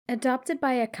Adopted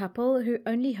by a couple who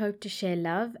only hoped to share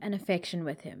love and affection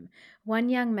with him, one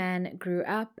young man grew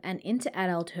up and into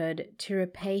adulthood to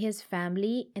repay his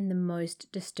family in the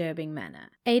most disturbing manner.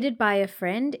 Aided by a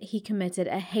friend, he committed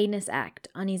a heinous act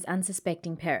on his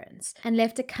unsuspecting parents and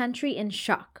left a country in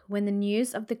shock when the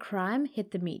news of the crime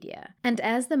hit the media. And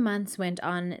as the months went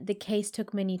on, the case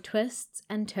took many twists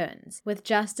and turns, with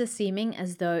justice seeming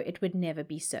as though it would never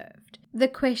be served. The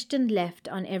question left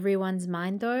on everyone's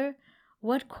mind, though: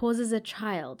 what causes a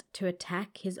child to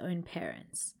attack his own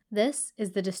parents? This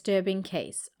is the disturbing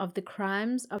case of the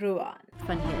crimes of Ruan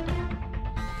van Heerden.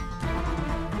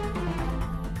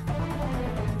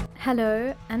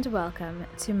 Hello and welcome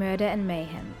to Murder and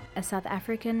Mayhem, a South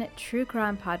African true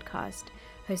crime podcast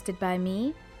hosted by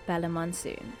me, Bella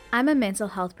Monsoon. I'm a mental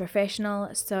health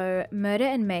professional, so Murder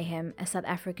and Mayhem, a South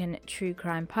African true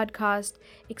crime podcast,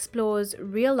 explores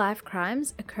real-life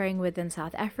crimes occurring within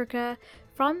South Africa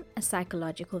from a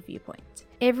psychological viewpoint.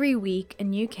 Every week, a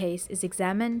new case is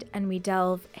examined and we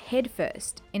delve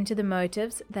headfirst into the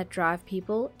motives that drive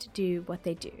people to do what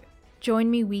they do.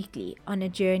 Join me weekly on a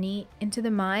journey into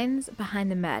the minds behind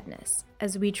the madness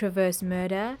as we traverse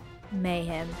murder,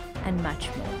 mayhem, and much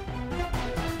more.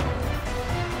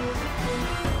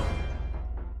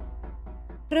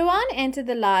 Ruan entered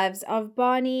the lives of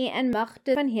Barney and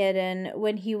Magda van Heerden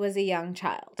when he was a young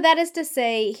child. That is to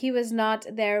say, he was not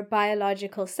their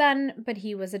biological son, but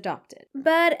he was adopted.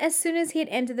 But as soon as he had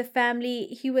entered the family,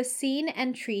 he was seen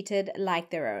and treated like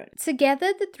their own.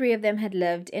 Together, the three of them had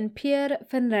lived in Pierre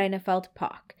van Ryneveld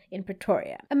Park in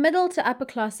Pretoria, a middle to upper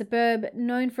class suburb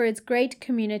known for its great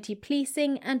community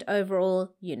policing and overall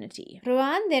unity.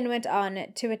 Ruan then went on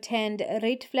to attend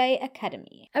Rietvlei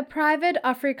Academy, a private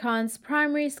Afrikaans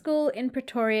primary school in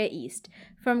Pretoria East,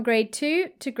 from grade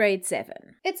 2 to grade 7.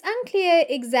 It's unclear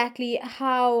exactly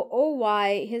how or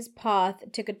why his path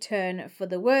took a turn for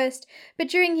the worst, but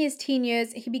during his teen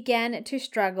years he began to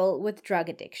struggle with drug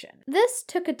addiction. This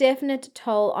took a definite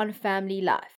toll on family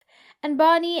life, and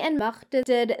Barney and Magda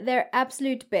did their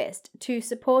absolute best to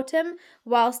support him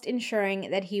whilst ensuring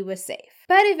that he was safe.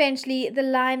 But eventually the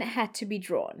line had to be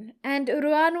drawn, and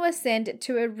Ruan was sent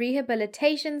to a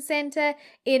rehabilitation center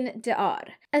in De Aar,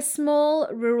 a small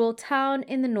rural town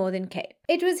in the Northern Cape.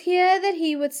 It was here that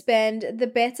he would spend the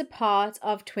better part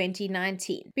of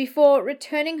 2019 before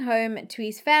returning home to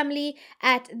his family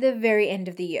at the very end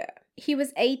of the year. He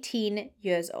was 18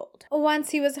 years old.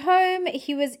 Once he was home,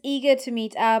 he was eager to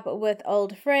meet up with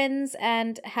old friends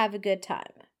and have a good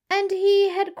time. And he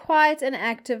had quite an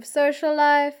active social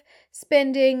life,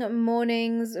 spending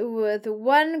mornings with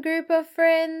one group of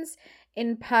friends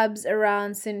in pubs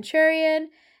around Centurion,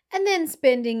 and then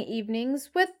spending evenings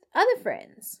with other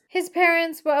friends. His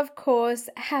parents were, of course,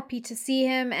 happy to see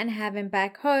him and have him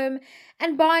back home,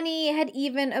 and Barney had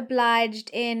even obliged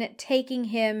in taking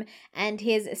him and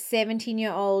his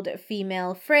 17-year-old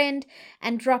female friend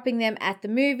and dropping them at the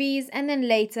movies, and then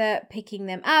later picking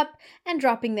them up and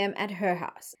dropping them at her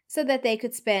house so that they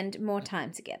could spend more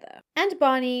time together. And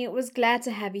Barney was glad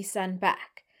to have his son back.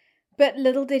 But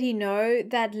little did he know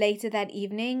that later that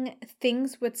evening,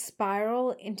 things would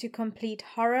spiral into complete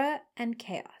horror and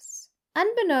chaos.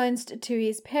 Unbeknownst to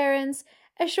his parents,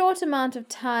 a short amount of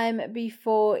time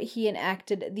before he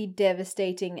enacted the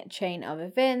devastating chain of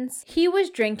events, he was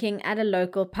drinking at a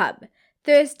local pub,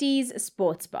 Thirsty's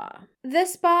Sports Bar.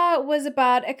 This bar was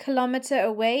about 1 kilometer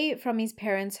away from his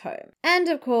parents' home. And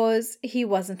of course, he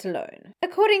wasn't alone.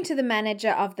 According to the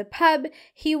manager of the pub,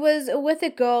 he was with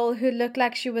a girl who looked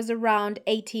like she was around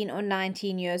 18 or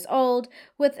 19 years old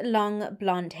with long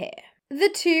blonde hair.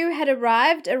 The two had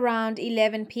arrived around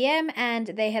 11 p.m. and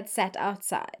they had sat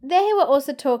outside. They were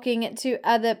also talking to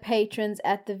other patrons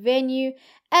at the venue,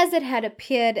 as it had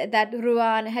appeared that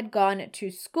Ruan had gone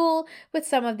to school with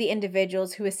some of the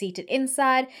individuals who were seated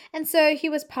inside, and so he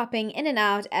was popping in and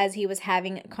out as he was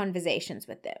having conversations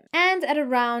with them. And at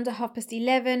around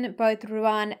 11:30, both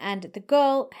Ruan and the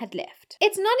girl had left.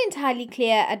 It's not entirely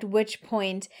clear at which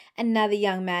point another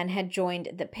young man had joined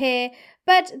the pair,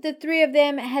 but the three of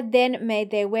them had then made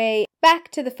their way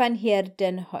back to the Van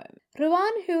Heerden home.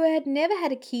 Ruan, who had never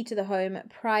had a key to the home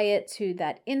prior to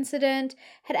that incident,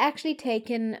 had actually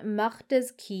taken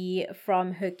Magda's key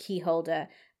from her key holder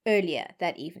earlier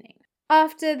that evening,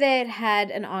 after they had had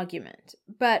an argument,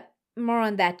 but more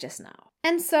on that just now.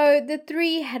 And so the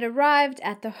three had arrived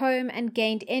at the home and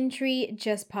gained entry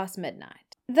just past midnight.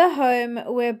 The home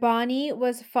where Barney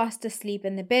was fast asleep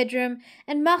in the bedroom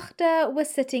and Magda was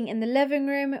sitting in the living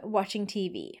room watching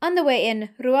TV. On the way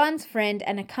in, Ruan's friend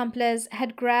and accomplice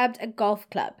had grabbed a golf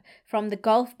club from the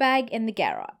golf bag in the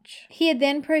garage. He had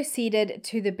then proceeded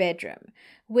to the bedroom,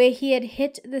 where he had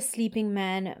hit the sleeping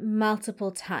man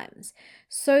multiple times,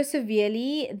 so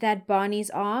severely that Barney's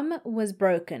arm was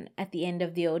broken at the end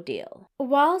of the ordeal.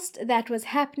 Whilst that was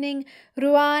happening,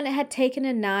 Ruan had taken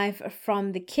a knife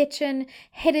from the kitchen,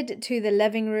 headed to the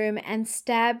living room, and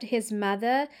stabbed his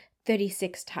mother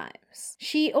 36 times.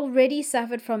 She already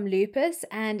suffered from lupus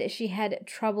and she had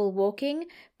trouble walking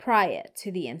prior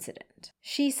to the incident.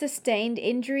 She sustained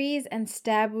injuries and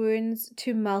stab wounds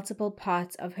to multiple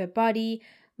parts of her body,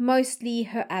 mostly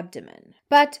her abdomen.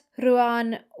 But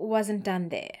Ruan wasn't done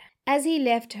there. As he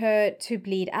left her to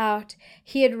bleed out,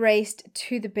 he had raced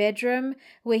to the bedroom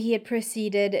where he had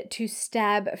proceeded to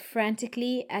stab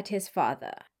frantically at his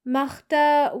father.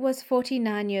 Magda was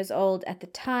 49 years old at the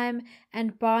time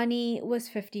and Barney was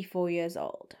 54 years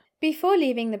old. Before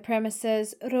leaving the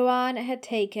premises, Ruan had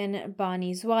taken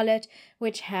Barney's wallet,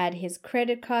 which had his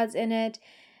credit cards in it,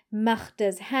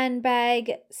 Magda's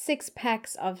handbag, 6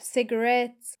 packs of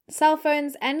cigarettes, cell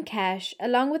phones and cash,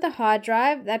 along with a hard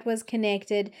drive that was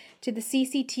connected to the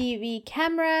CCTV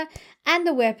camera and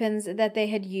the weapons that they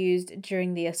had used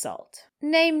during the assault,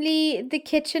 namely the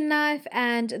kitchen knife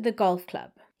and the golf club.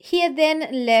 He had then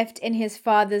left in his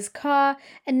father's car,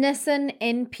 a Nissan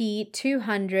NP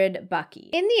 200 Bakkie.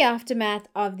 In the aftermath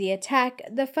of the attack,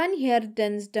 the Van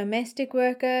Heerden's domestic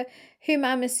worker, whom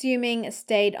I'm assuming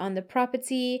stayed on the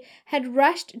property, had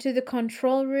rushed to the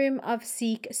control room of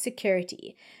Seek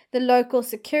Security, the local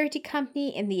security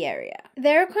company in the area.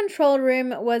 Their control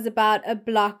room was about a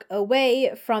block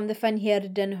away from the Van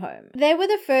Heerden home. They were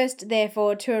the first,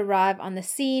 therefore, to arrive on the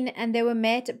scene, and they were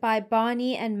met by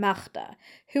Barney and Magda,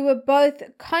 who were both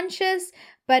conscious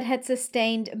but had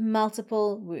sustained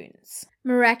multiple wounds.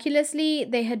 Miraculously,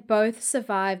 they had both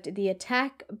survived the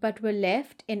attack but were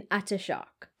left in utter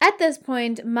shock. At this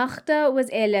point, Magda was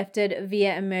airlifted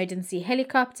via emergency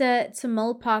helicopter to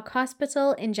Mill Park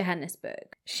Hospital in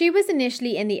Johannesburg. She was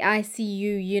initially in the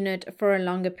ICU unit for a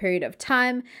longer period of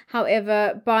time.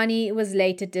 However, Barney was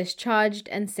later discharged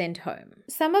and sent home.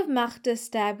 Some of Magda's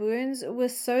stab wounds were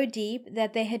so deep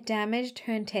that they had damaged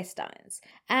her intestines,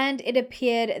 and it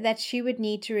appeared that she would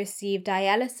need to receive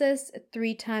dialysis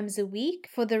 3 times a week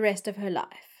for the rest of her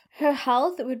life. Her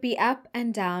health would be up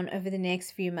and down over the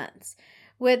next few months,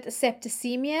 with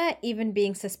septicemia even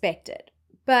being suspected,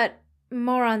 but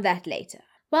more on that later.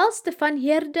 Whilst the Van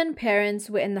Heerden parents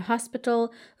were in the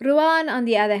hospital, Ruan, on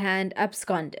the other hand,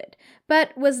 absconded,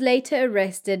 but was later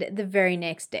arrested the very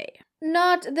next day.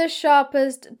 Not the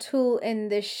sharpest tool in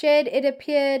the shed, it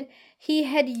appeared. He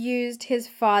had used his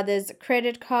father's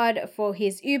credit card for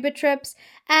his Uber trips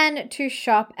and to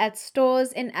shop at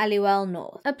stores in Aliwal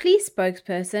North. A police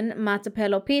spokesperson,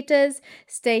 Matapelo Peters,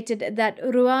 stated that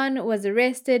Ruan was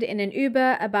arrested in an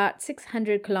Uber about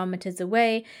 600 kilometers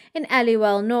away in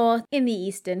Aliwal North in the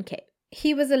Eastern Cape.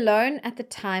 He was alone at the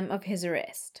time of his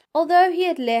arrest. Although he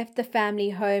had left the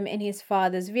family home in his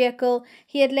father's vehicle,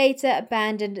 he had later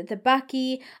abandoned the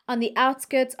Bakkie on the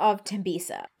outskirts of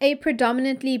Tembisa, a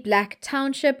predominantly black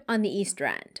township on the East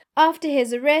Rand. After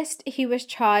his arrest, he was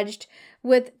charged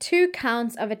with 2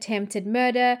 counts of attempted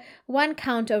murder, 1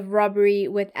 count of robbery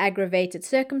with aggravated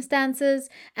circumstances,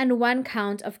 and 1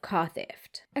 count of car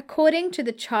theft. According to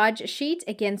the charge sheet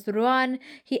against Ruan,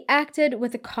 he acted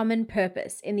with a common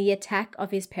purpose in the attack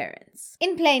of his parents.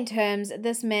 In plain terms,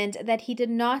 this meant that he did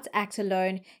not act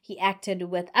alone, he acted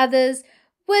with others,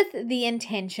 with the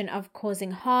intention of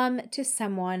causing harm to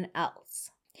someone else.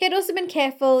 He had also been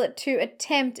careful to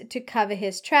attempt to cover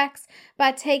his tracks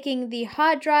by taking the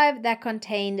hard drive that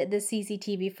contained the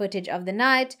CCTV footage of the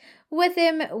night with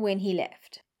him when he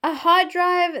left. A hard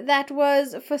drive that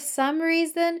was, for some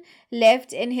reason,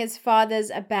 left in his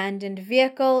father's abandoned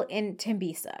vehicle in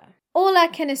Tembisa. All I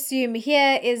can assume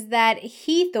here is that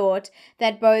he thought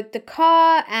that both the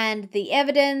car and the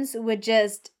evidence would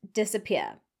just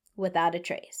disappear without a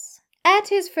trace. At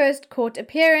his first court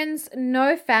appearance,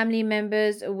 no family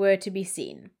members were to be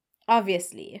seen,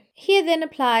 obviously. He then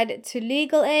applied to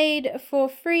legal aid for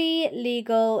free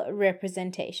legal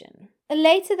representation.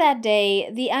 Later that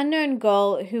day, the unknown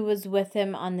girl who was with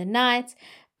him on the night,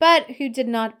 but who did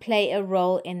not play a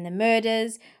role in the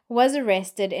murders, was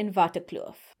arrested in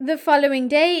Waterkloof. The following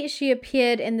day, she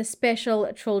appeared in the Special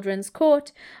Children's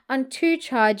Court on 2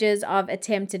 charges of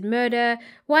attempted murder,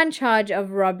 1 charge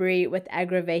of robbery with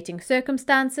aggravating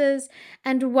circumstances,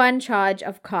 and 1 charge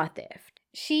of car theft.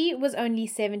 She was only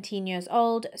 17 years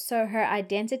old, so her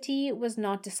identity was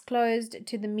not disclosed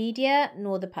to the media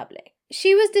nor the public.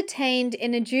 She was detained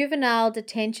in a juvenile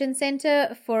detention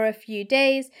center for a few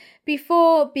days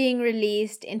before being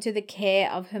released into the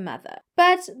care of her mother.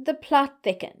 But the plot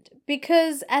thickened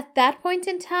because at that point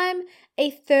in time, a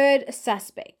third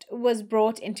suspect was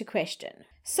brought into question.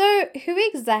 So, who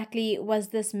exactly was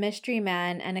this mystery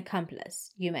man and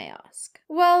accomplice, you may ask?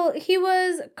 Well, he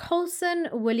was Colson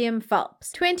William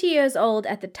Phelps, 20 years old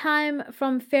at the time,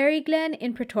 from Ferryglen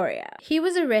in Pretoria. He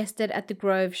was arrested at the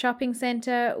Grove Shopping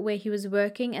Centre where he was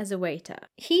working as a waiter.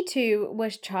 He too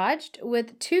was charged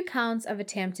with 2 counts of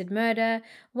attempted murder,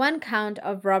 1 count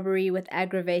of robbery with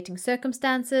aggravating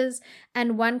circumstances,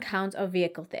 and 1 count of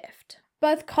vehicle theft.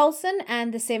 Both Colson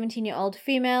and the 17-year-old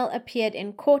female appeared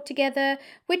in court together,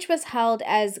 which was held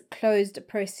as closed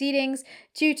proceedings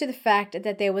due to the fact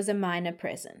that there was a minor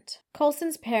present.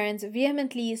 Colson's parents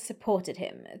vehemently supported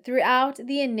him throughout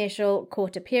the initial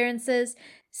court appearances,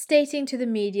 stating to the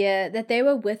media that they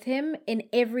were with him in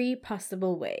every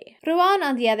possible way. Ruan,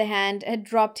 on the other hand, had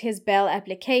dropped his bail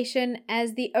application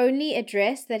as the only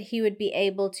address that he would be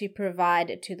able to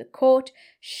provide to the court,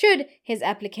 should his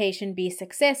application be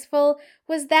successful,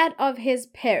 was that of his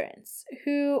parents,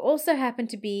 who also happened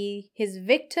to be his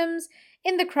victims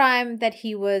in the crime that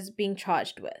he was being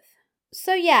charged with.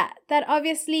 So yeah, that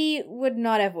obviously would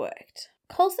not have worked.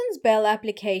 Colson's bail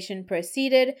application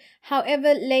proceeded,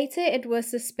 however later it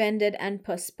was suspended and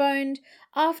postponed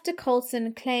after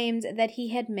Colson claimed that he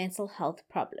had mental health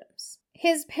problems.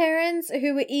 His parents,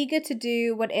 who were eager to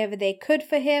do whatever they could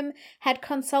for him, had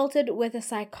consulted with a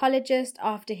psychologist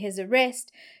after his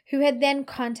arrest, who had then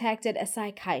contacted a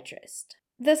psychiatrist.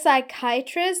 The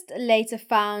psychiatrist later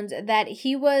found that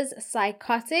he was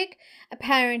psychotic,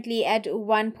 apparently at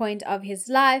one point of his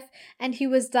life, and he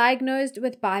was diagnosed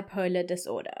with bipolar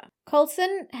disorder.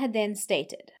 Colson had then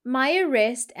stated, "My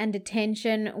arrest and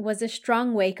detention was a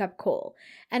strong wake-up call,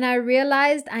 and I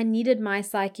realized I needed my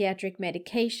psychiatric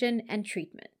medication and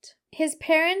treatment." His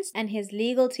parents and his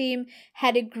legal team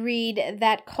had agreed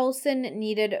that Colson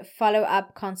needed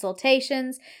follow-up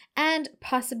consultations and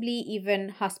possibly even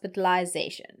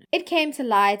hospitalization. It came to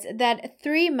light that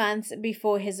 3 months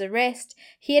before his arrest,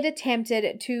 he had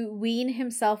attempted to wean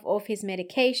himself off his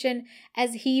medication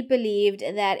as he believed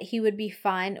that he would be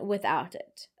fine without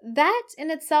it. That in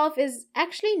itself is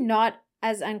actually not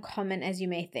as uncommon as you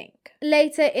may think.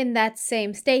 Later in that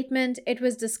same statement, it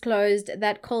was disclosed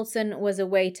that Colson was a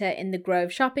waiter in the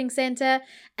Grove Shopping Centre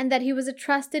and that he was a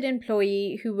trusted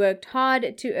employee who worked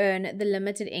hard to earn the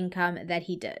limited income that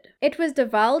he did. It was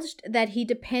divulged that he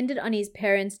depended on his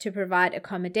parents to provide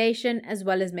accommodation as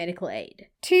well as medical aid.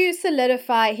 To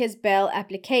solidify his bail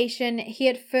application, he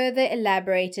had further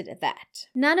elaborated that,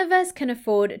 "None of us can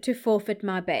afford to forfeit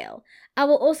my bail. I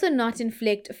will also not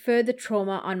inflict further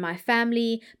trauma on my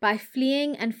family by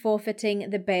fleeing and forfeiting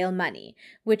the bail money,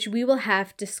 which we will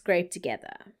have to scrape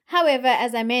together." However,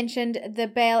 as I mentioned, the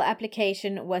bail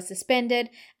application was suspended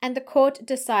and the court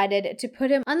decided to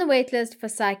put him on the waitlist for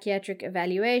psychiatric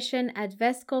evaluation at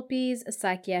Westkopie's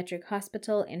Psychiatric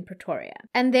Hospital in Pretoria,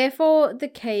 and therefore the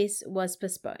case was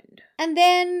postponed. And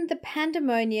then the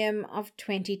pandemonium of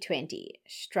 2020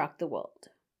 struck the world.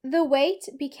 The wait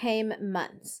became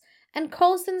months, and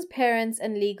Colson's parents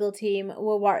and legal team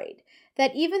were worried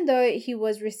that even though he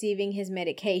was receiving his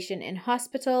medication in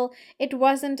hospital, it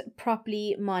wasn't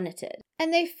properly monitored.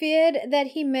 And they feared that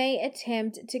he may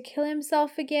attempt to kill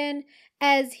himself again,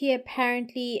 as he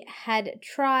apparently had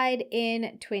tried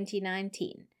in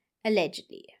 2019,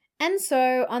 allegedly. And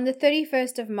so, on the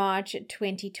 31st of March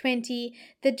 2020,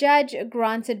 the judge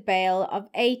granted bail of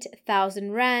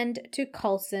 8,000 rand to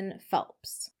Colson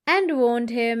Phelps and warned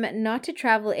him not to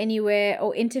travel anywhere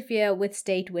or interfere with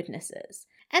state witnesses.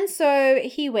 And so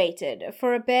he waited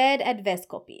for a bed at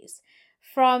Westkopie's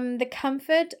from the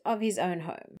comfort of his own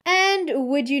home. And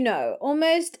would you know,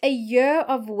 almost a year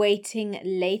of waiting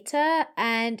later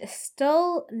and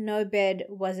still no bed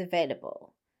was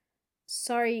available.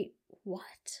 Sorry,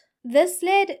 what? This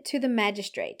led to the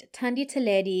magistrate, Thandi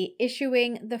Teledi,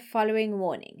 issuing the following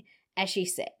warning, as she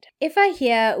said, "If I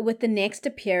hear with the next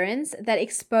appearance that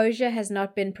exposure has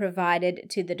not been provided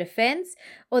to the defense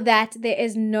or that there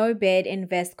is no bed in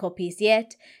Westkopie's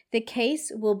yet, the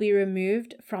case will be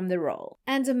removed from the roll."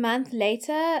 And a month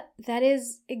later, that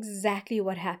is exactly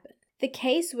what happened. The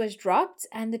case was dropped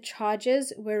and the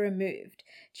charges were removed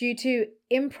due to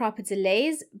improper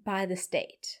delays by the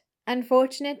state.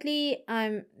 Unfortunately,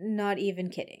 I'm not even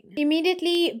kidding.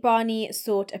 Immediately, Barney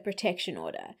sought a protection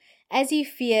order, as he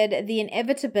feared the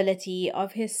inevitability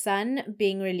of his son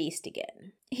being released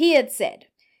again. He had said,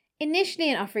 initially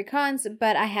in Afrikaans,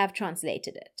 but I have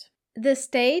translated it, "The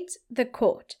state, the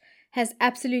court, has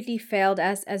absolutely failed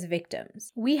us as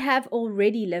victims. We have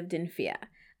already lived in fear.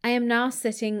 I am now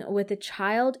sitting with a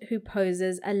child who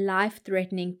poses a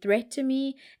life-threatening threat to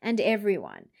me and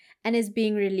everyone, and is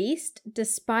being released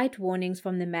despite warnings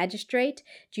from the magistrate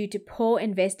due to poor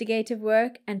investigative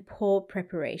work and poor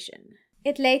preparation.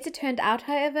 It later turned out,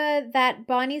 however, that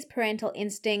Barney's parental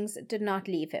instincts did not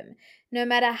leave him, no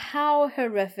matter how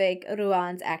horrific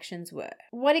Ruan's actions were.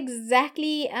 What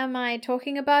exactly am I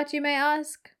talking about, you may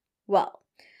ask? Well,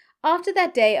 after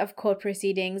that day of court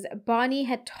proceedings, Barney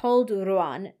had told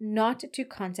Ruan not to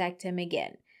contact him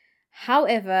again.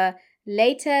 However,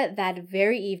 later that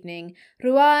very evening,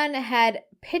 Ruan had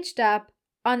pitched up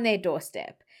on their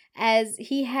doorstep, as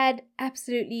he had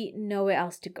absolutely nowhere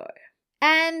else to go.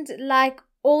 And like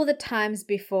all the times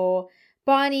before,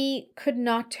 Barney could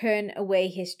not turn away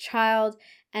his child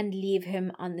and leave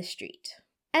him on the street.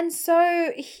 And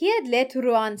so he had let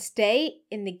Ruan stay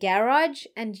in the garage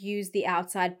and use the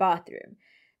outside bathroom,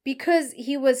 because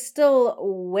he was still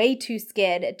way too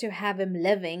scared to have him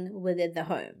living within the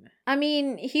home. I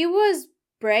mean, he was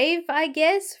brave, I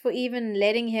guess, for even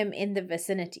letting him in the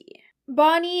vicinity.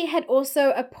 Barney had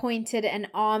also appointed an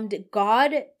armed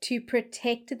guard to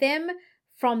protect them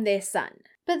from their son.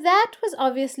 But that was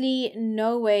obviously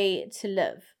no way to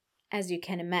live, as you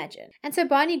can imagine. And so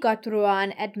Barney got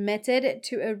Ruan admitted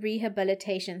to a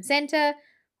rehabilitation center,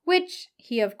 which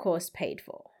he of course paid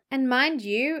for. And mind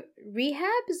you,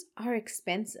 rehabs are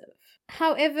expensive.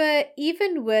 However,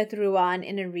 even with Ruan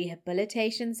in a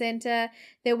rehabilitation center,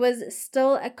 there was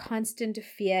still a constant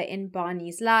fear in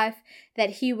Barney's life that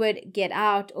he would get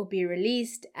out or be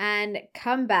released and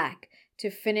come back to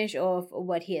finish off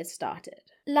what he had started.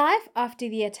 Life after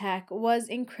the attack was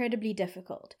incredibly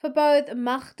difficult for both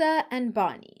Magda and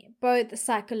Barney, both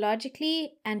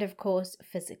psychologically and of course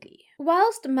physically.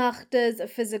 Whilst Magda's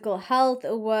physical health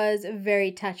was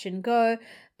very touch and go,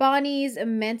 Barney's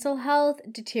mental health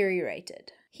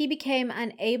deteriorated. He became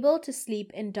unable to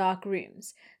sleep in dark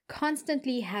rooms,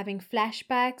 constantly having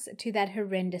flashbacks to that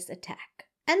horrendous attack.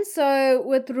 And so,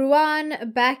 with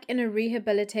Ruan back in a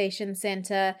rehabilitation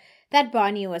center that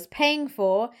Barney was paying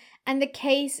for, and the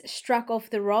case struck off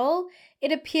the roll,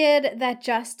 it appeared that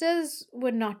justice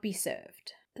would not be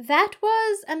served. That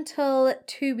was until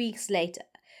 2 weeks later,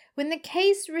 when the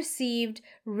case received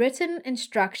written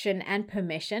instruction and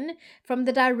permission from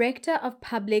the Director of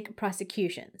Public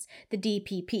Prosecutions, the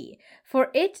DPP, for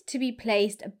it to be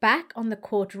placed back on the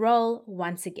court roll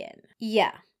once again.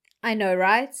 Yeah, I know,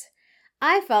 right?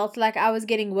 I felt like I was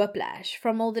getting whiplash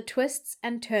from all the twists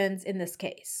and turns in this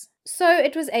case. So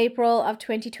it was April of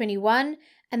 2021,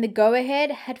 and the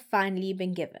go-ahead had finally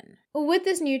been given. With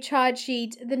this new charge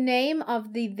sheet, the name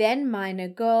of the then minor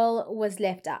girl was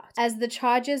left out, as the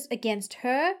charges against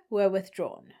her were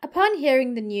withdrawn. Upon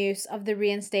hearing the news of the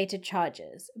reinstated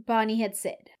charges, Barney had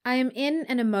said, "I am in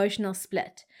an emotional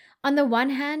split. On the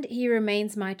one hand, he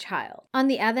remains my child. On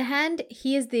the other hand,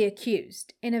 he is the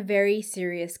accused in a very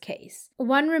serious case.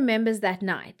 One remembers that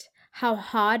night, how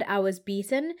hard I was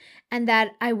beaten, and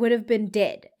that I would have been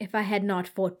dead if I had not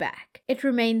fought back. It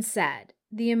remains sad.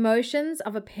 The emotions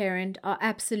of a parent are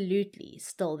absolutely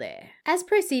still there." As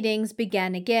proceedings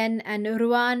began again and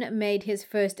Ruan made his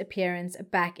first appearance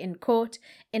back in court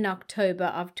in October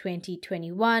of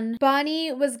 2021,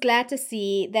 Barney was glad to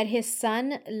see that his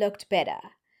son looked better.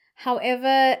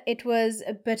 However, it was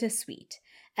bittersweet,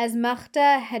 as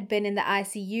Magda had been in the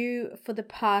ICU for the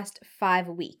past 5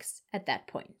 weeks at that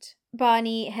point.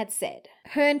 Barney had said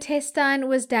her intestine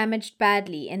was damaged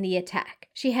badly in the attack.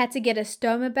 She had to get a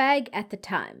stoma bag at the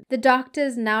time. The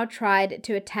doctors now tried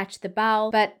to attach the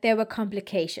bowel, but there were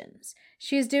complications.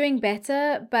 She is doing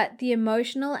better, but the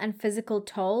emotional and physical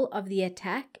toll of the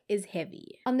attack is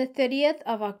heavy. On the 30th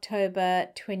of October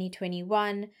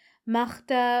 2021,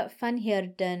 Magda van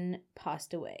Heerden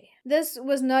passed away. This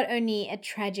was not only a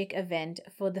tragic event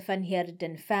for the van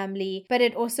Heerden family, but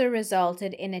it also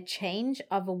resulted in a change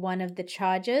of one of the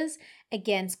charges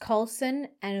against Coulson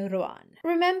and Ruan.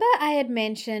 Remember I had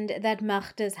mentioned that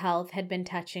Magda's health had been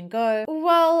touch and go?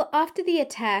 Well, after the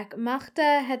attack,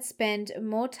 Magda had spent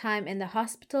more time in the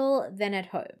hospital than at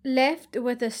home, left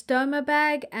with a stoma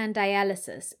bag and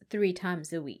dialysis 3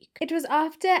 times a week. It was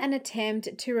after an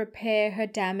attempt to repair her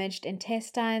damaged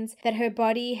intestines that her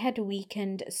body had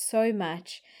weakened so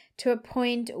much to a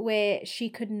point where she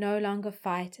could no longer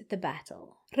fight the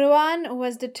battle. Ruan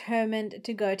was determined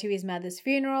to go to his mother's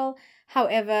funeral.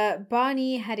 However,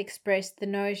 Barney had expressed the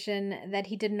notion that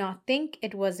he did not think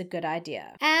it was a good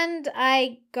idea. And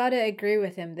I gotta agree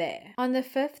with him there. On the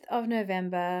 5th of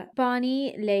November,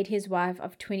 Barney laid his wife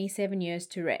of 27 years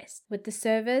to rest, with the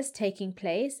service taking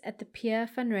place at the Pierre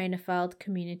van Reineveld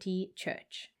Community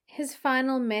Church. His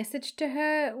final message to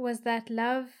her was that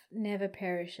love never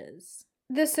perishes.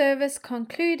 The service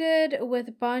concluded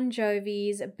with Bon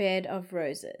Jovi's Bed of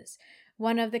Roses,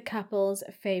 one of the couple's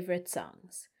favorite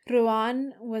songs.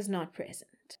 Ruan was not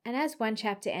present, and as one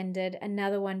chapter ended,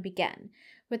 another one began,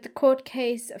 with the court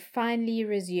case finally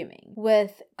resuming,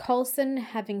 with Coulson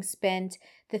having spent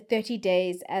the 30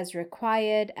 days as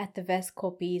required at the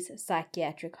Westkoppies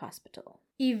Psychiatric Hospital.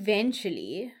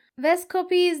 Eventually,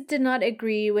 Westkoppies did not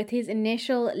agree with his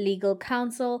initial legal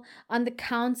counsel on the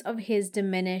counts of his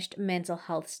diminished mental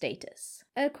health status.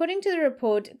 According to the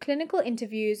report, clinical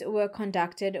interviews were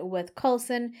conducted with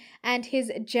Coulson and his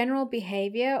general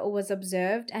behavior was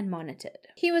observed and monitored.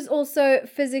 He was also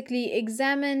physically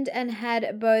examined and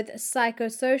had both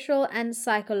psychosocial and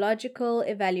psychological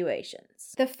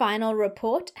evaluations. The final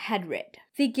report had read,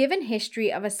 "The given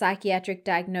history of a psychiatric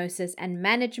diagnosis and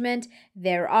management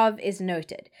thereof is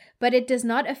noted, but it does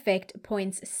not affect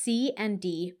points C and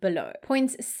D below.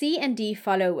 Points C and D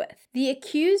follow with. The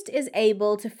accused is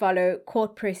able to follow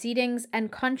court proceedings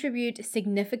and contribute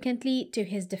significantly to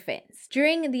his defense.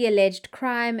 During the alleged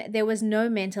crime, there was no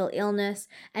mental illness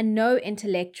and no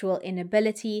intellectual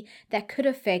inability that could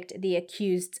affect the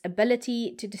accused's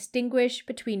ability to distinguish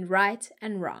between right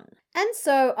and wrong." And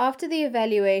so, after the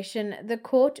evaluation, the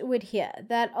court would hear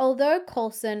that although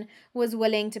Coulson was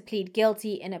willing to plead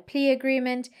guilty in a plea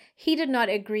agreement, he did not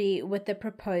agree with the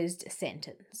proposed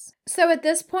sentence. So at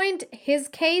this point, his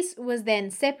case was then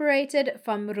separated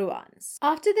from Ruan's.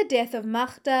 After the death of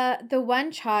Magda, the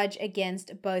one charge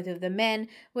against both of the men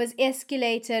was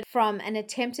escalated from an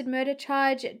attempted murder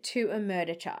charge to a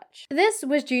murder charge. This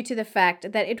was due to the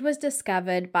fact that it was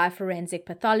discovered by forensic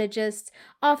pathologists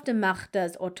after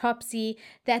Magda's autopsy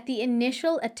that the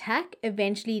initial attack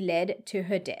eventually led to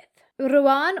her death.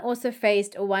 Ruan also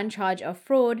faced one charge of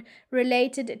fraud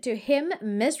related to him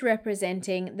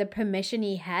misrepresenting the permission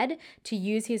he had to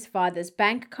use his father's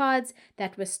bank cards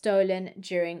that were stolen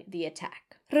during the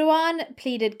attack. Ruan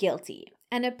pleaded guilty,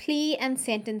 and a plea and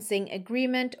sentencing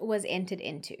agreement was entered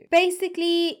into.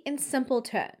 Basically, in simple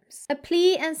terms, a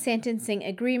plea and sentencing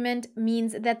agreement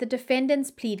means that the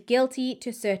defendants plead guilty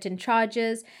to certain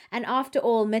charges, and after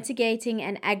all mitigating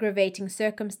and aggravating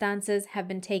circumstances have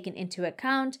been taken into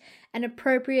account, an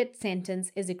appropriate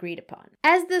sentence is agreed upon.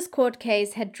 As this court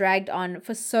case had dragged on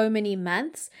for so many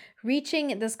months,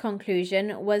 reaching this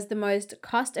conclusion was the most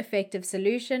cost-effective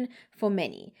solution for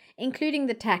many, including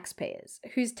the taxpayers,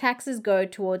 whose taxes go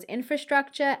towards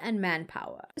infrastructure and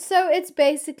manpower. So it's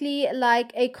basically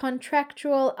like a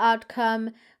contractual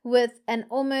outcome with an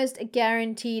almost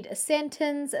guaranteed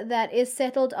sentence that is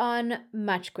settled on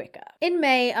much quicker. In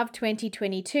May of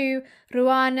 2022,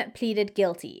 Ruan pleaded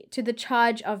guilty to the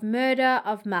charge of murder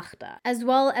of Magda, as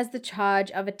well as the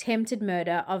charge of attempted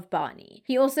murder of Barney.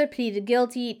 He also pleaded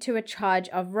guilty to a charge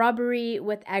of robbery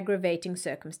with aggravating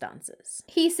circumstances.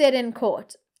 He said in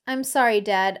court, "I'm sorry,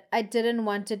 Dad, I didn't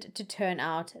want it to turn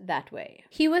out that way."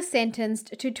 He was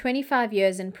sentenced to 25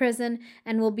 years in prison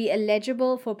and will be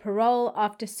eligible for parole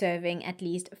after serving at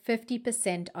least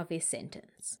 50% of his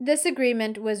sentence. This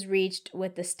agreement was reached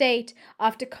with the state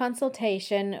after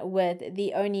consultation with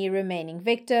the only remaining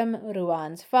victim,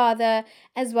 Ruan's father,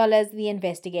 as well as the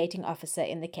investigating officer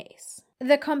in the case.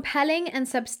 The compelling and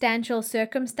substantial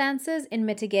circumstances in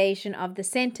mitigation of the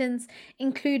sentence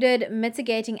included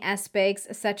mitigating aspects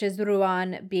such as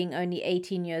Ruan being only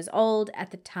 18 years old at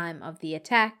the time of the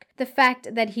attack, the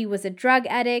fact that he was a drug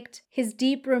addict, his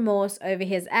deep remorse over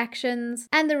his actions,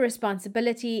 and the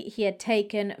responsibility he had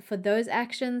taken for those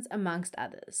actions, amongst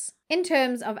others. In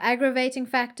terms of aggravating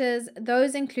factors,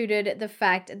 those included the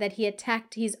fact that he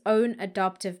attacked his own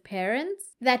adoptive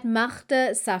parents, that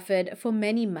Magda suffered for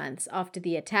many months after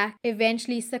the attack,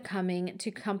 eventually succumbing to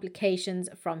complications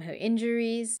from her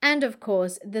injuries, and of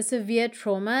course, the severe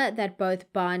trauma that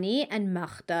both Barney and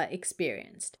Magda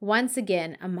experienced, once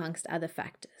again amongst other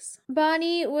factors.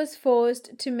 Barney was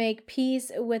forced to make peace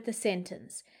with the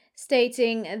sentence,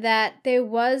 stating that there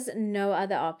was no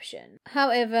other option.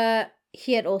 However,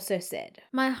 he had also said,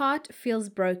 "My heart feels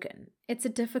broken. It's a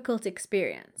difficult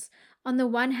experience. On the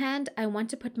one hand, I want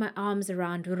to put my arms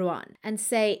around Ruan and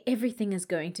say everything is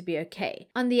going to be okay.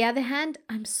 On the other hand,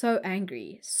 I'm so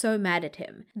angry, so mad at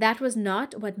him. That was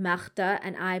not what Magda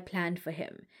and I planned for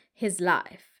him, his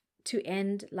life. to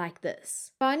end like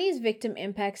this. Barney's victim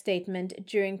impact statement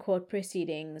during court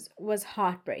proceedings was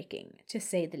heartbreaking, to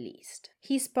say the least.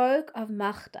 He spoke of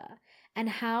Magda and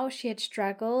how she had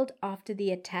struggled after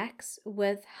the attacks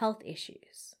with health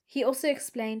issues. He also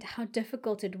explained how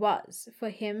difficult it was for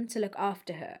him to look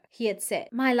after her. He had said,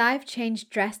 "My life changed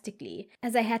drastically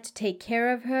as I had to take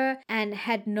care of her and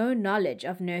had no knowledge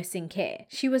of nursing care.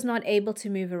 She was not able to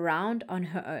move around on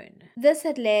her own." This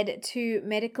had led to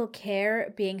medical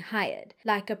care being hired,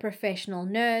 like a professional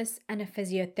nurse and a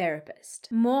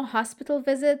physiotherapist, more hospital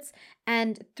visits,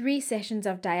 and 3 sessions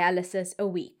of dialysis a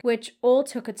week, which all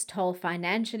took its toll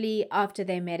financially after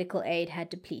their medical aid had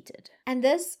depleted. And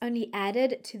this only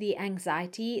added to the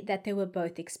anxiety that they were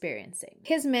both experiencing.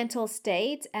 His mental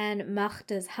state and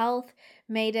Magda's health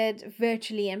made it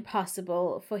virtually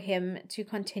impossible for him to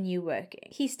continue working.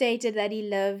 He stated that he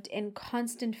lived in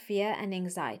constant fear and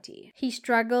anxiety. He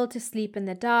struggled to sleep in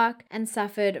the dark and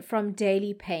suffered from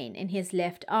daily pain in his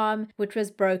left arm, which was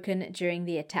broken during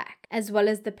the attack, as well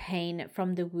as the pain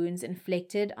from the wounds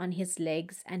inflicted on his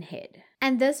legs and head.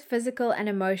 And this physical and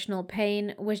emotional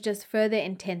pain was just further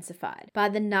intensified by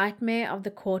the nightmare of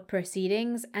the court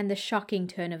proceedings and the shocking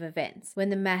turn of events when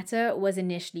the matter was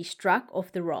initially struck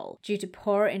off the roll due to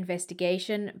poor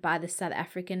investigation by the South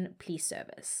African Police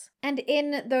Service. And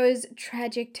in those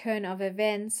tragic turn of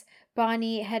events,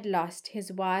 Barney had lost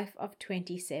his wife of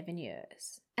 27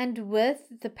 years. And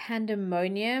with the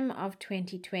pandemonium of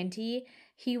 2020,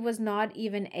 he was not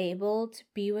even able to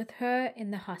be with her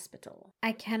in the hospital.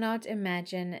 I cannot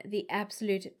imagine the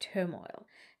absolute turmoil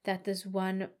that this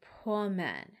one poor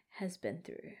man has been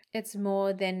through. It's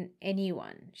more than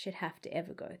anyone should have to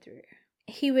ever go through.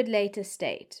 He would later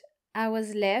state, "I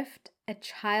was left a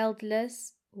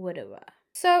childless widower."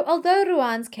 So, although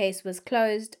Ruan's case was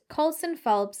closed, Colson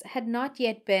Phelps had not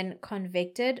yet been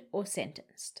convicted or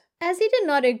sentenced. As he did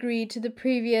not agree to the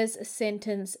previous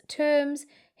sentence terms,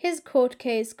 his court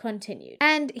case continued,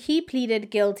 and he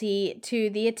pleaded guilty to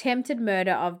the attempted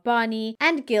murder of Barney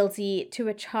and guilty to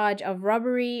a charge of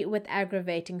robbery with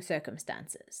aggravating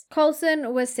circumstances.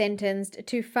 Colson was sentenced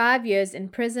to 5 years in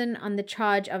prison on the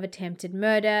charge of attempted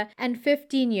murder and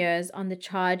 15 years on the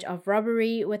charge of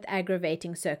robbery with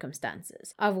aggravating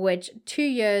circumstances, of which 2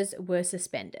 years were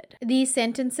suspended. These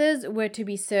sentences were to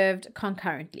be served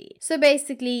concurrently. So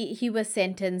basically, he was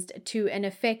sentenced to an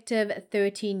effective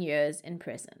 13 years in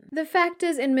prison. The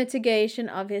factors in mitigation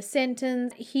of his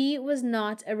sentence: he was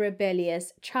not a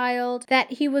rebellious child,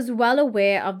 that he was well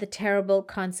aware of the terrible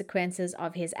consequences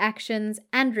of his actions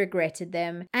and regretted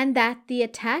them, and that the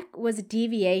attack was a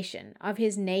deviation of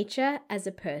his nature as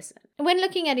a person. When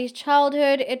looking at his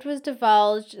childhood, it was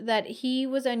divulged that he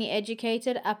was only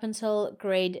educated up until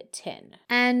grade 10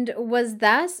 and was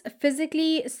thus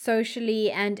physically, socially,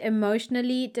 and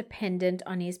emotionally dependent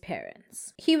on his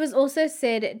parents. He was also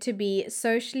said to be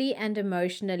socially and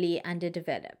emotionally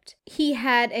underdeveloped. He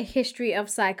had a history of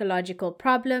psychological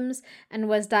problems and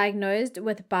was diagnosed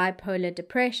with bipolar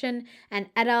depression and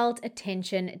adult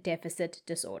attention deficit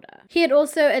disorder. He had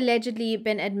also allegedly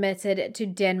been admitted to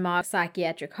Denmark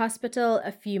Psychiatric Hospital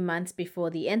a few months before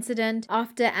the incident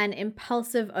after an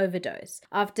impulsive overdose,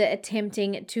 after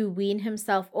attempting to wean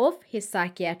himself off his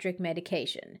psychiatric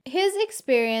medication. His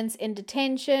experience in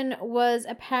detention was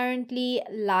apparently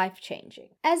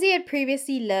life-changing, as he had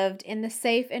previously lived in the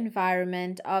safe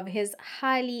environment of his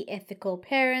highly ethical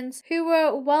parents who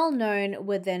were well known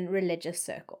within religious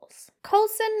circles.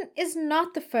 Colson is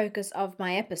not the focus of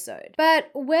my episode, but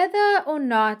whether or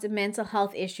not mental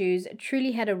health issues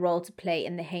truly had a role to play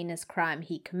in the heinous crime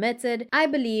he committed, I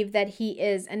believe that he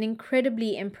is an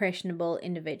incredibly impressionable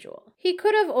individual. He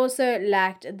could have also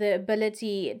lacked the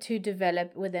ability to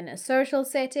develop within a social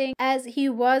setting, as he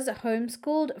was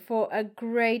homeschooled for a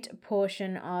great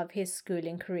portion of his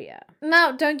schooling career.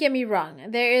 Now, don't get me wrong,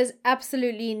 there is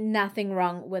absolutely nothing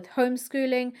wrong with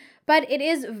homeschooling, but it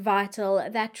is vital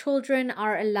that children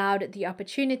are allowed the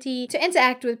opportunity to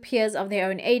interact with peers of their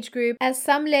own age group, as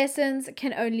some lessons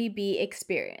can only be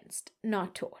experienced,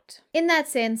 not taught. In that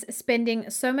sense, spending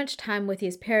so much time with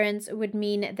his parents would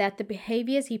mean that the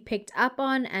behaviors he picked up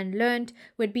on and learned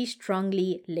would be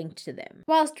strongly linked to them.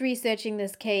 Whilst researching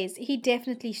this case, he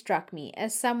definitely struck me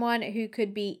as someone who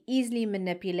could be easily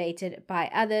manipulated by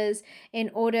others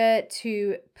in order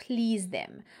to please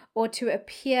them or to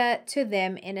appear to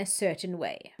them in a certain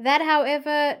way. That,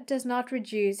 however, does not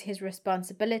reduce his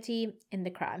responsibility in the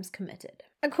crimes committed.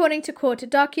 According to court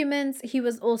documents, he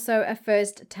was also a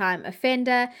first-time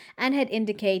offender and had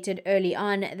indicated early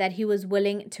on that he was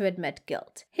willing to admit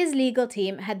guilt. His legal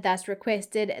team had thus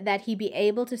requested that he be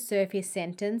able to serve his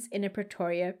sentence in a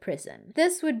Pretoria prison.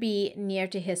 This would be near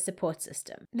to his support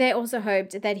system. They also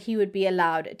hoped that he would be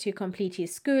allowed to complete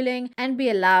his schooling and be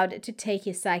allowed to take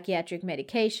his psychiatric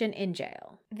medication in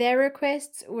jail. Their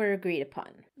requests were agreed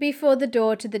upon. Before the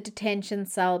door to the detention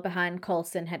cell behind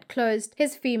Colson had closed,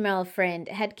 his female friend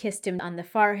had kissed him on the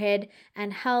forehead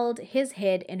and held his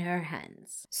head in her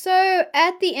hands. So,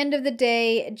 at the end of the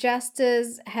day,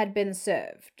 justice had been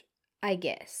served, I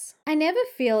guess. I never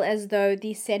feel as though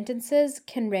these sentences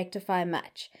can rectify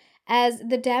much, as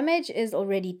the damage is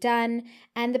already done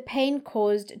and the pain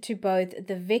caused to both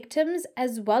the victims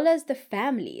as well as the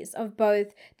families of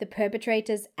both the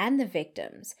perpetrators and the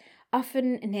victims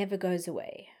often never goes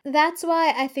away. That's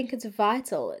why I think it's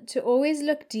vital to always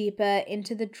look deeper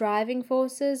into the driving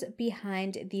forces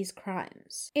behind these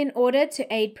crimes in order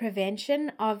to aid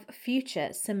prevention of future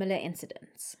similar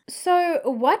incidents. So,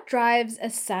 what drives a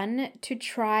son to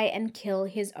try and kill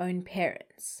his own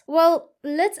parents? Well,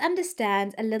 let's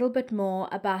understand a little bit more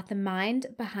about the mind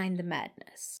behind the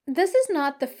madness. This is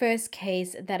not the first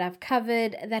case that I've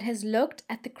covered that has looked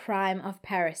at the crime of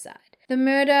parricide, the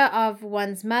murder of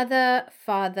one's mother,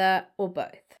 father, or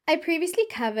both. I previously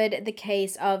covered the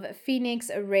case of Phoenix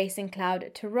Racing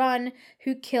Cloud Tehran,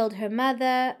 who killed her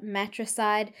mother,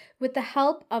 matricide, with the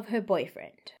help of her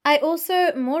boyfriend. I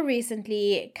also more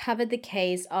recently covered the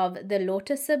case of the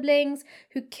Lauter siblings,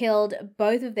 who killed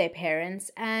both of their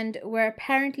parents and were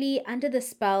apparently under the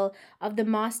spell of the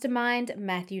mastermind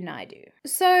Matthew Naidu.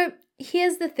 So,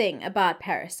 here's the thing about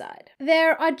parricide.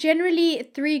 There are generally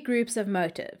three groups of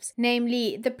motives,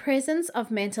 namely the presence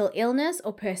of mental illness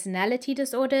or personality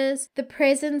disorders, the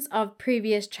presence of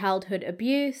previous childhood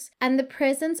abuse, and the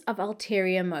presence of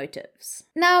ulterior motives.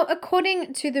 Now,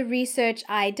 according to the research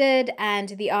I did and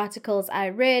the articles I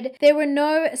read, there were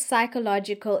no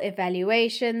psychological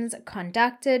evaluations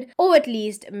conducted or at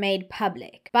least made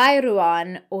public by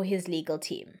Ruan or his legal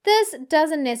team. This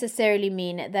doesn't necessarily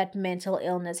mean that mental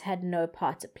illness had no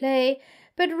part to play,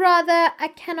 but rather I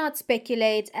cannot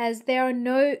speculate as there are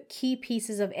no key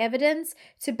pieces of evidence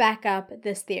to back up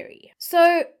this theory.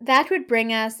 So that would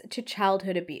bring us to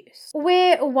childhood abuse,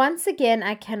 where once again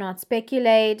I cannot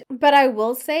speculate, but I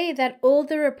will say that all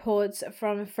the reports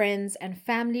from friends and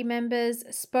family members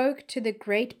spoke to the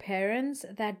great parents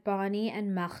that Barney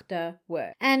and Magda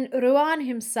were, and Ruan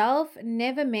himself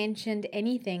never mentioned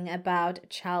anything about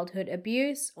childhood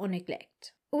abuse or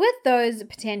neglect. With those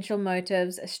potential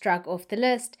motives struck off the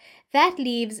list, that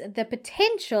leaves the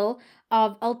potential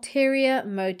of ulterior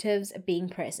motives being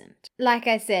present. Like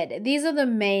I said, these are the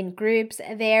main groups.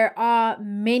 There are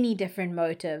many different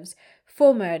motives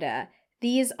for murder.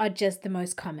 These are just the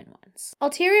most common ones.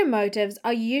 Ulterior motives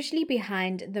are usually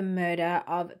behind the murder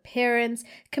of parents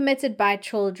committed by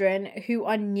children who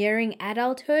are nearing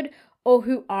adulthood or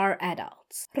who are adults.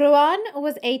 Ruan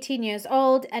was 18 years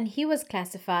old and he was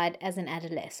classified as an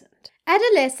adolescent.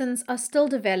 Adolescents are still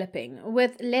developing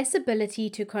with less ability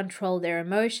to control their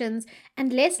emotions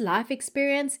and less life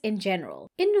experience in general.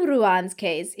 In Ruan's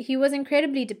case, he was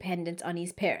incredibly dependent on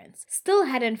his parents, still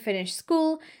hadn't finished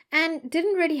school, and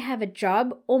didn't really have a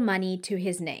job or money to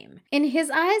his name. In his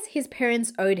eyes, his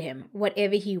parents owed him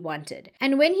whatever he wanted,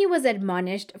 and when he was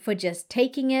admonished for just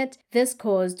taking it, this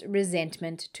caused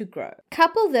resentment to grow.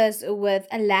 Couple this with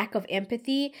a lack of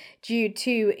empathy due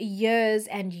to years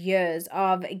and years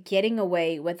of getting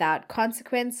away without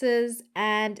consequences,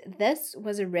 and this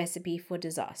was a recipe for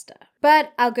disaster.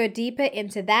 But I'll go deeper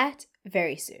into that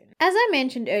very soon. As I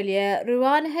mentioned earlier,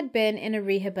 Ruan had been in a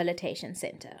rehabilitation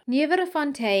center,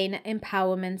 Nieuwefontein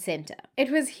Empowerment Center. It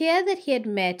was here that he had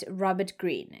met Robert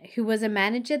Green, who was a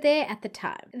manager there at the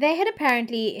time. They had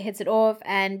apparently hit it off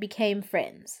and became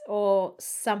friends, or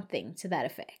something to that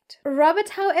effect. Robert,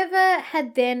 however,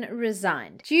 had then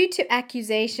resigned due to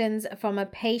accusations from a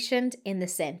patient in the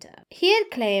center. He had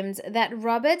claimed that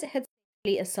Robert had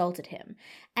assaulted him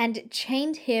and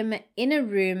chained him in a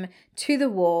room to the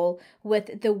wall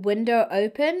with the window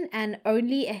open and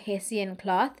only a hessian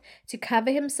cloth to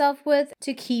cover himself with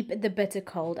to keep the bitter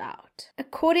cold out.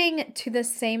 According to the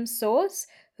same source,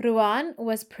 Ruan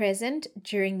was present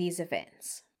during these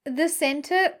events. The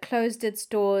center closed its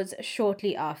doors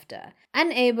shortly after,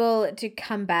 unable to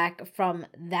come back from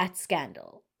that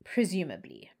scandal.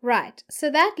 Presumably. Right, so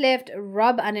that left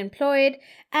Rob unemployed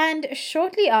and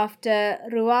shortly after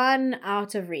Ruan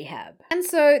out of rehab. And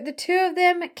so the two of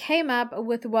them came up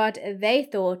with what they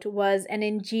thought was an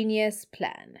ingenious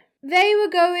plan. They were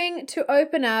going to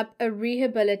open up a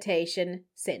rehabilitation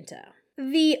center.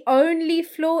 The only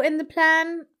flaw in the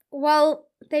plan? Well,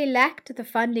 they lacked the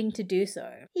funding to do so.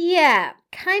 Yeah,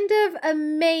 kind of a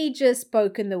major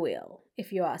spoke in the wheel,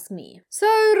 if you ask me. So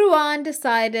Ruan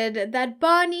decided that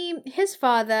Barney, his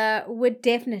father, would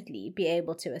definitely be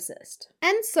able to assist.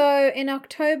 And so in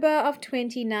October of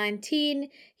 2019,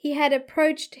 he had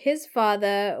approached his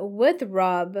father with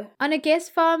Rob on a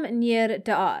guest farm near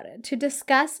Daar to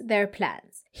discuss their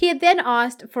plans. He had then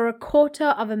asked for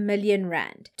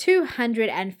R250,000,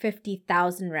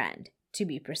 250,000 rand, to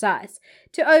be precise,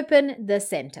 to open the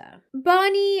center.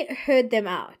 Barney heard them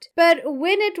out, but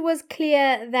when it was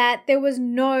clear that there was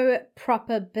no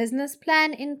proper business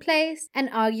plan in place, an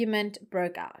argument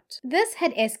broke out. This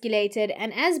had escalated,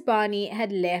 and as Barney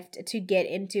had left to get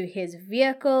into his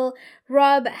vehicle,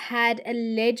 Rob had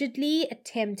allegedly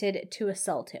attempted to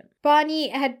assault him. Barney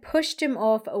had pushed him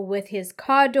off with his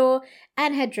car door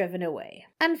and had driven away.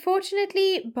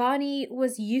 Unfortunately, Barney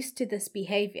was used to this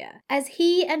behavior, as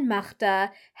he and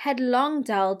Magda had long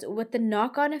dealt with the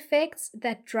knock-on effects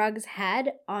that drugs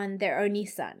had on their only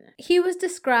son. He was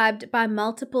described by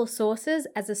multiple sources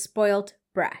as a spoilt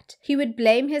brat. He would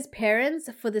blame his parents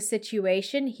for the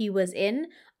situation he was in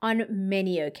on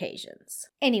many occasions.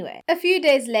 Anyway, a few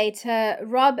days later,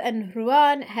 Rob and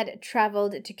Ruan had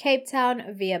traveled to Cape Town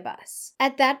via bus.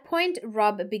 At that point,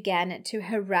 Rob began to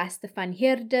harass the Van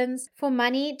Heerdens for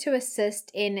money to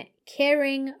assist in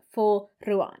caring for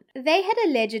Ruan. They had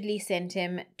allegedly sent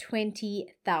him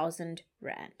 20,000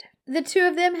 rand. The two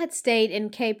of them had stayed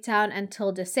in Cape Town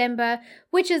until December,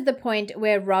 which is the point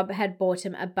where Rob had bought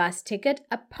him a bus ticket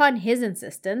upon his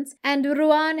insistence, and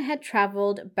Ruan had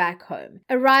traveled back home,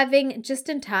 arriving just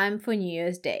in time for New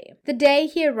Year's Day. The day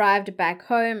he arrived back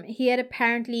home, he had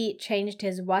apparently changed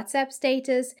his WhatsApp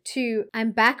status to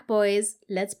 "I'm back, boys,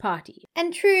 let's party."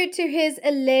 And true to his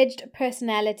alleged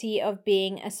personality of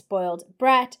being a spoiled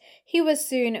brat, he was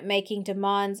soon making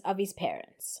demands of his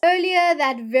parents. Earlier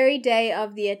that very day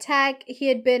of the attack, he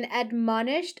had been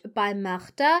admonished by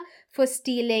Magda for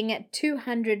stealing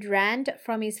 200 rand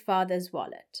from his father's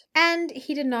wallet. And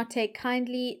he did not take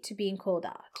kindly to being called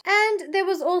out. And there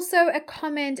was also a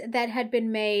comment that had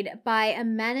been made by a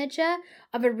manager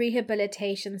of a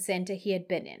rehabilitation center he had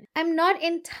been in. I'm not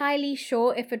entirely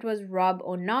sure if it was Rob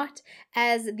or not,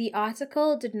 as the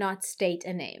article did not state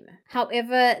a name.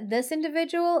 However, this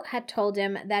individual had told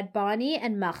him that Barney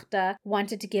and Magda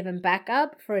wanted to give him back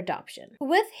up for adoption.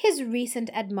 With his recent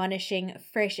admonishing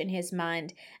fresh in his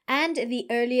mind, and the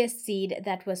earliest seed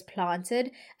that was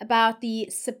planted about the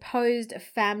supposed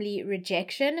family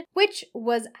rejection, which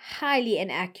was highly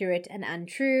inaccurate and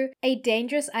untrue, a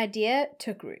dangerous idea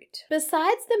took root.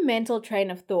 Besides the mental train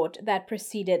of thought that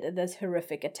preceded this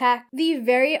horrific attack, the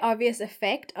very obvious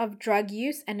effect of drug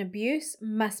use and abuse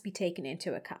must be taken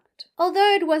into account.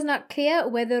 Although it was not clear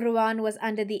whether Ruan was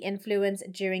under the influence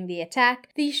during the attack,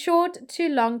 the short to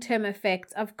long-term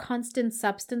effects of constant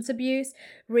substance abuse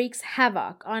wreaks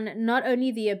havoc on not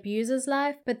only the abuser's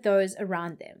life, but those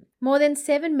around them. More than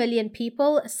 7 million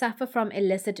people suffer from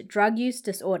illicit drug use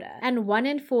disorder, and 1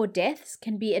 in 4 deaths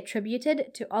can be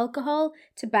attributed to alcohol,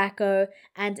 tobacco,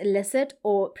 and illicit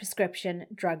or prescription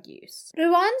drug use.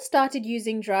 Ruan started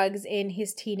using drugs in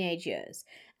his teenage years,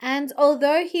 and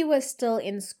although he was still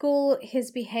in school,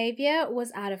 his behavior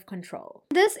was out of control.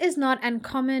 This is not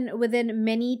uncommon within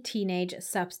many teenage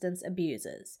substance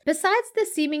abusers. Besides the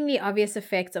seemingly obvious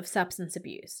effects of substance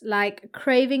abuse, like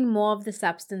craving more of the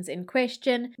substance in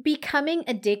question, becoming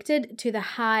addicted to the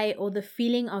high or the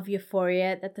feeling of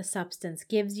euphoria that the substance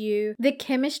gives you, the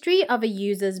chemistry of a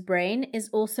user's brain is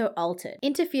also altered,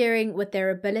 interfering with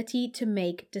their ability to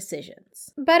make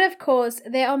decisions. But of course,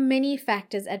 there are many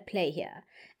factors at play here,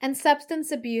 and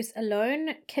substance abuse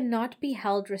alone cannot be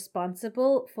held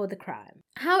responsible for the crime.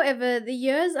 However, the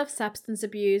years of substance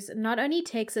abuse not only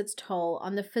takes its toll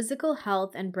on the physical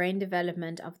health and brain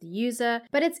development of the user,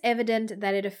 but it's evident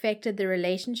that it affected the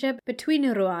relationship between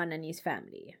Ruan and his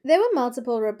family. There were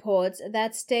multiple reports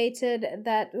that stated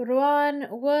that Ruan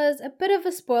was a bit of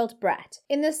a spoilt brat,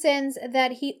 in the sense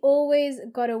that he always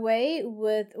got away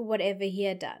with whatever he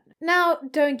had done. Now,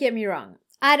 don't get me wrong.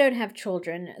 I don't have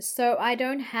children, so I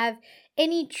don't have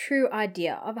any true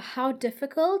idea of how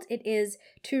difficult it is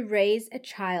to raise a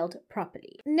child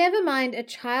properly. Never mind a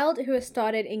child who has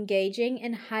started engaging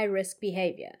in high-risk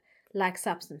behavior, like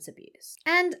substance abuse.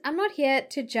 And I'm not here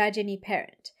to judge any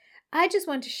parent. I just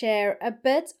want to share a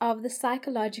bit of the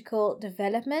psychological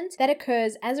development that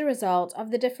occurs as a result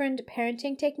of the different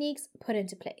parenting techniques put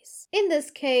into place. In this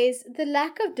case, the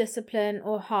lack of discipline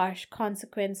or harsh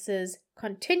consequences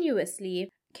continuously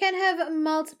can have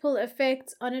multiple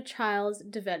effects on a child's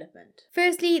development.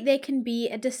 Firstly, there can be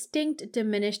a distinct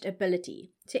diminished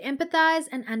ability to empathize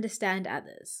and understand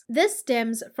others. This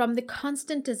stems from the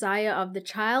constant desire of the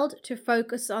child to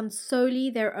focus on solely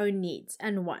their own needs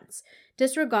and wants,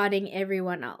 disregarding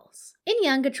everyone else. In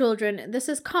younger children, this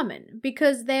is common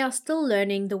because they are still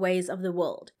learning the ways of the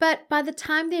world. But by the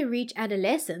time they reach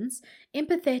adolescence,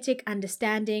 empathetic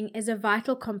understanding is a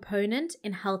vital component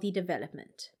in healthy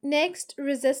development. Next,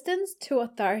 resistance to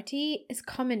authority is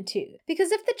common too,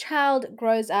 because if the child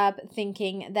grows up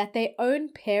thinking that their own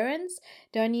parents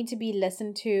don't need to be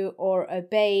listened to or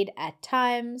obeyed at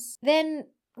times, then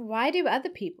why do other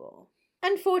people?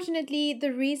 Unfortunately,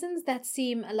 the reasons that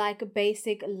seem like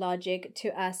basic logic to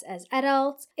us as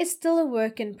adults is still a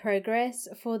work in progress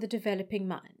for the developing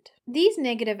mind. These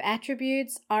negative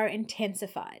attributes are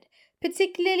intensified,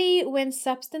 particularly when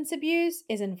substance abuse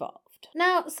is involved.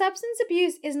 Now, substance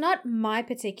abuse is not my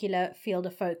particular field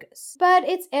of focus, but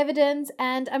it's evident,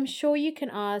 and I'm sure you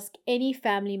can ask any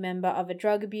family member of a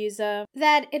drug abuser,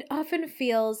 that it often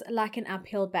feels like an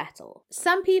uphill battle.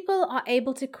 Some people are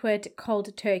able to quit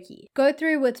cold turkey, go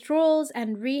through withdrawals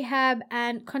and rehab,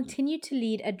 and continue to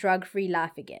lead a drug-free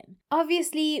life again,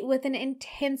 obviously with an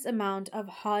intense amount of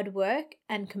hard work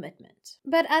and commitment.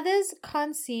 But others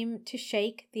can't seem to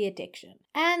shake the addiction.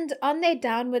 And on their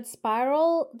downward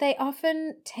spiral, they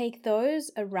often take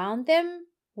those around them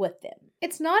with them.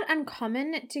 It's not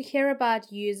uncommon to hear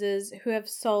about users who have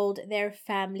sold their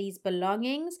family's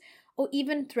belongings or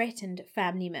even threatened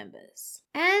family members.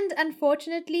 And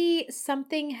unfortunately,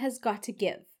 something has got to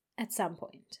give at some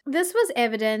point. This was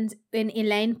evident in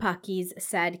Elaine Paki's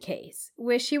sad case,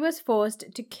 where she was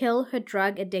forced to kill her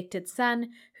drug-addicted son,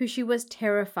 who she was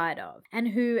terrified of, and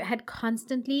who had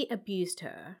constantly abused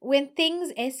her. When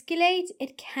things escalate,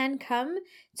 it can come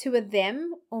to a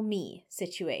them or me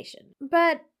situation.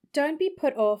 But don't be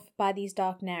put off by these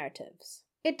dark narratives.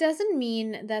 It doesn't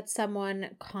mean that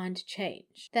someone can't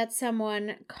change, that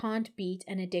someone can't beat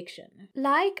an addiction.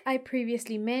 Like I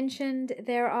previously mentioned,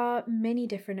 there are many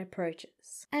different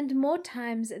approaches. And more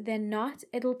times than not,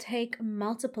 it'll take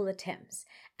multiple attempts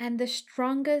and the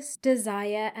strongest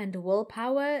desire and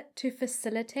willpower to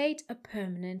facilitate a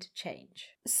permanent change.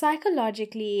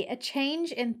 Psychologically, a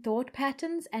change in thought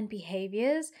patterns and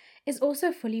behaviors is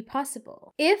also fully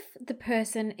possible if the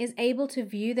person is able to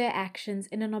view their actions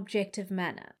in an objective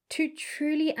manner, to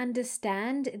truly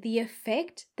understand the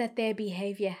effect that their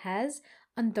behavior has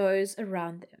on those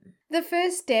around them. The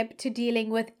first step to dealing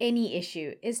with any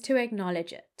issue is to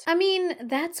acknowledge it. I mean,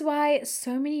 that's why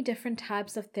so many different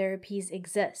types of therapies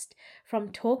exist,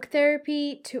 from talk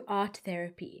therapy to art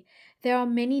therapy. There are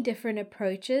many different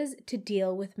approaches to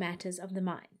deal with matters of the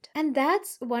mind. And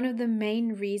that's one of the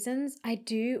main reasons I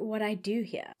do what I do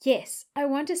here. Yes, I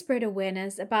want to spread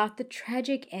awareness about the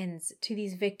tragic ends to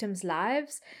these victims'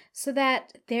 lives so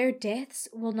that their deaths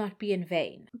will not be in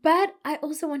vain. But I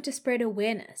also want to spread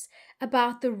awareness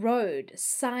about the road,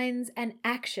 signs, and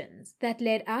actions that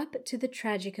led up to the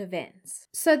tragic events,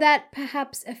 so that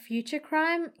perhaps a future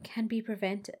crime can be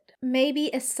prevented. Maybe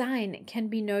a sign can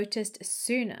be noticed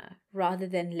sooner rather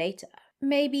than later.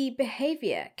 Maybe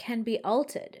behavior can be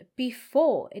altered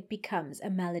before it becomes a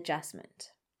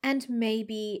maladjustment. And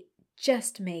maybe,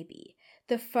 just maybe,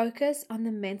 the focus on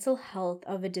the mental health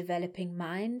of a developing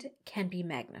mind can be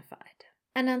magnified.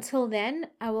 And until then,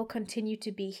 I will continue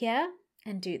to be here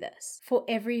and do this. For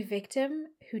every victim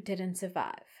who didn't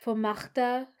survive. For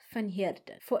Magda van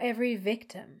Heerden. For every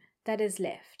victim that is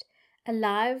left,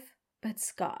 alive but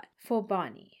scarred. For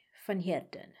Bonnie van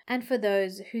Heerden. And for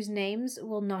those whose names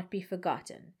will not be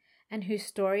forgotten and whose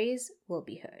stories will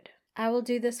be heard. I will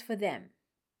do this for them,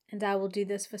 and I will do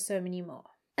this for so many more.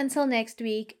 Until next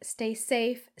week, stay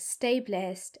safe, stay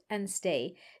blessed, and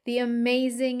stay the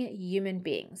amazing human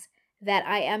beings that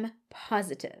I am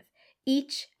positive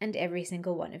each and every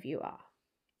single one of you are.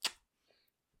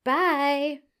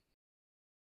 Bye!